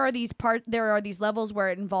 And then there are these levels where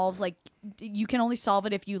it involves like you can only solve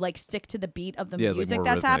it if you like stick to the beat of the Yeah, it's, like, music more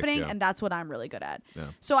that's rhythmic, happening, yeah. and that's what I'm really good at. Yeah.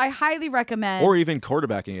 So I highly recommend. Or even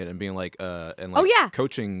quarterbacking it and being like, and like Oh, yeah.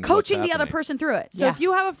 coaching what's the other happening. person through it. So Yeah. if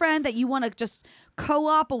you have a friend that you want to just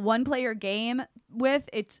co-op a 1-player game with,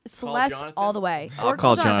 it's Celeste Jonathan? all the way. I'll Or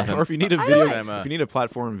call Jonathan. Or if you need a Either video, way. if you need a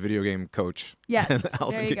platform video game coach, Yes, Allison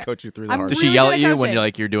there you can go. coach you through the I'm hard. Does really she yell good at at you when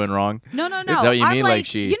coaching. you're doing wrong? No. Is that what you I'm mean? like, Like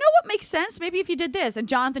she- you know what makes sense? Maybe if you did this, and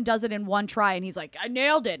Jonathan does it in 1 try, and he's like, I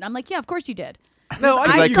nailed it. And I'm like, yeah, of course you did. No,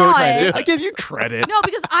 I give saw you it. credit. I give you credit. No,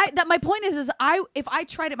 because my point is if I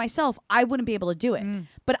tried it myself, I wouldn't be able to do it.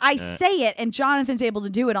 But I say it, and Jonathan's able to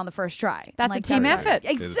do it on the first try. I'm That's a like, team that's effort.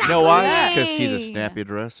 Exactly. You know why? Because he's a snappy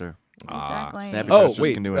dresser. Exactly. Snappy Oh dressers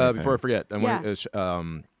wait, can do anything. before I forget, I want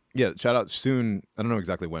Yeah. to shout out soon. I don't know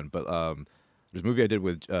exactly when, but there's a movie I did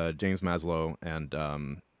with James Maslow and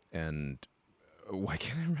why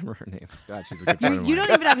can't I remember her name? God, she's a good friend of You mine.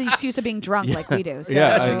 don't even have the excuse of being drunk like we do. So.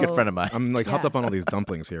 Yeah, She's a good friend of mine. I'm like hopped Yeah. up on all these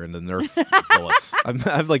dumplings here and the Nerf bullets. I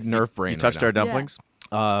have like Nerf brain. You touched right our now. dumplings?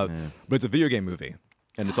 But it's a video game movie,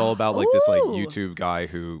 and it's all about like this like Ooh. YouTube guy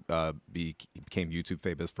who became YouTube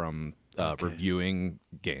famous from reviewing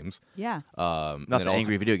games. Yeah. And Not then the also-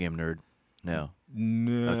 angry video game nerd. No.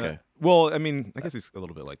 No. Okay. Well, I mean, I guess he's a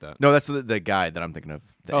little bit like that. No, that's the guy that I'm thinking of.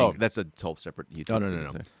 Oh. That's a whole separate YouTube.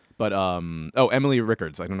 No. thing, so. But Emily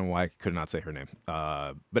Rickards. I don't know why I could not say her name.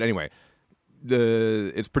 But anyway,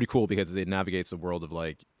 it's pretty cool because it navigates the world of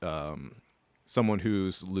like someone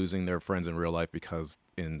who's losing their friends in real life because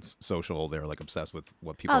in social they're like obsessed with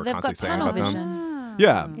what people are they've got constantly saying tunnel about them. vision.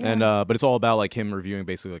 Yeah, and but it's all about like him reviewing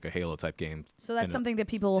basically like a Halo type game. So that's And, something that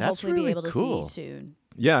people will That's hopefully really be able to cool. see soon.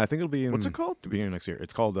 Yeah, I think it'll be in What's it called? the beginning of next year.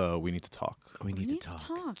 It's called We Need to Talk. We need We to talk.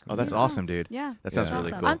 talk. Oh, that's Yeah. awesome, dude. Yeah. That sounds Yeah. really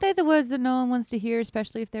Awesome. cool. Aren't they the words that no one wants to hear,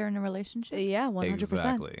 especially if they're in a relationship? Yeah, 100%.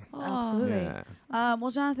 Exactly. Absolutely. Yeah.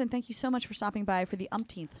 Well, Jonathan, thank you so much for stopping by for the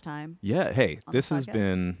umpteenth time. Yeah. Hey, On this the has podcast.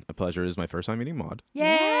 been a pleasure. This is my first time meeting Maud. Yay!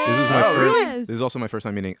 This is my Oh, first. really? This is also my first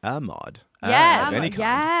time meeting a Maud. Yes. Of any kind.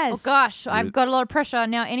 Yes. Oh gosh, I've You're- got a lot of pressure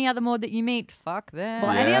now. Any other mod that you meet, fuck them.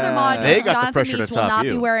 Well, any other mod They got the Jonathan pressure to meets will top not be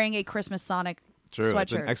you. wearing a Christmas Sonic True. sweatshirt.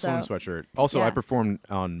 It's an excellent so. sweatshirt. Also, Yeah. I performed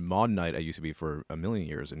on Maud Night at UCB for a million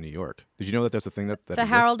years in New York. Did you know that there's a thing that For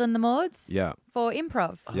exists? Harold and the Mods? Yeah. For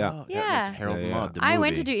improv. Yeah. Oh, that Yeah. was Harold Yeah, yeah. Maude, the I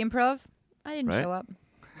went to movie. do improv. I didn't Right? show up.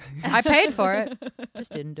 I paid for it.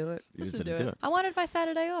 Just didn't do it. You just Listen didn't to do it. it. I wanted my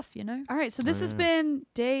Saturday off, you know? All right, so this has been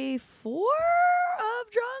day 4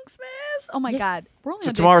 of Drunksmith. Oh my Yes. God, we're only So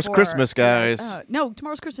on day tomorrow's 4. Christmas, guys. No,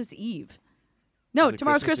 tomorrow's Christmas Eve. No, Is it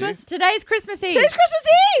tomorrow's Christmas Christmas. Today's Christmas Eve. Today's Christmas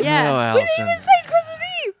Eve. Yeah. No, We didn't Allison. even say Christmas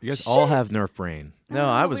Eve. You guys all have Nerf brain. No,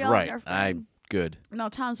 I was we all right. have Nerf I brain. good. No,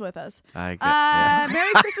 Tom's with us. I got. yeah.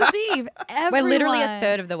 Merry Christmas Eve, everyone. We're literally a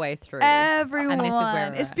third of the way through. Everyone. And this is where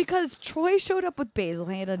we're It's at. because Troy showed up with basil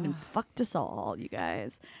hand and fucked us all, you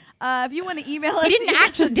guys. If you want to email us, He didn't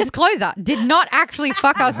actually, disclosure, did not actually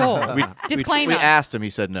fuck us all. Disclaimer. We asked him.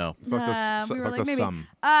 He said no. Fuck the, we were fuck like, the maybe. sum.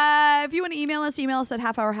 If you want to email us at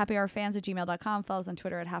halfhourhappyhourfans@gmail.com. Follow us on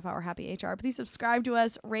Twitter at halfhourhappyhr. Please subscribe to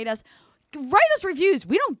us, rate us, write us reviews.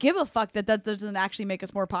 We don't give a fuck that doesn't actually make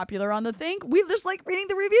us more popular on the thing. We just like reading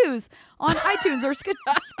the reviews on iTunes or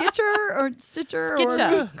Stitcher or Skitcha. Google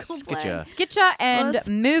Play. Skitcha. Skitcha and Us-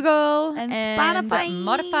 Moogle and and Spotify.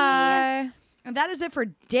 Modify. And that is it for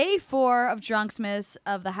day 4 of Drunksmith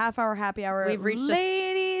of the Half Hour Happy Hour. We've reached a-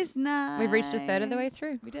 ladies' night. We've reached a third of the way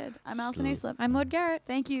through. We did. I'm Allison Aislip. I'm Maud Garrett.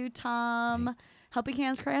 Thank you, Tom. Helping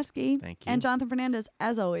Hands Krafsky. Thank you. And Jonathan Fernandez.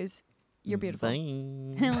 As always, you're beautiful.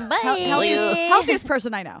 Bye. Healthiest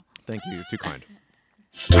person I know. Thank you. Too kind.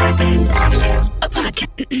 Starbane's Audio,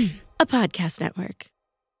 a podcast network.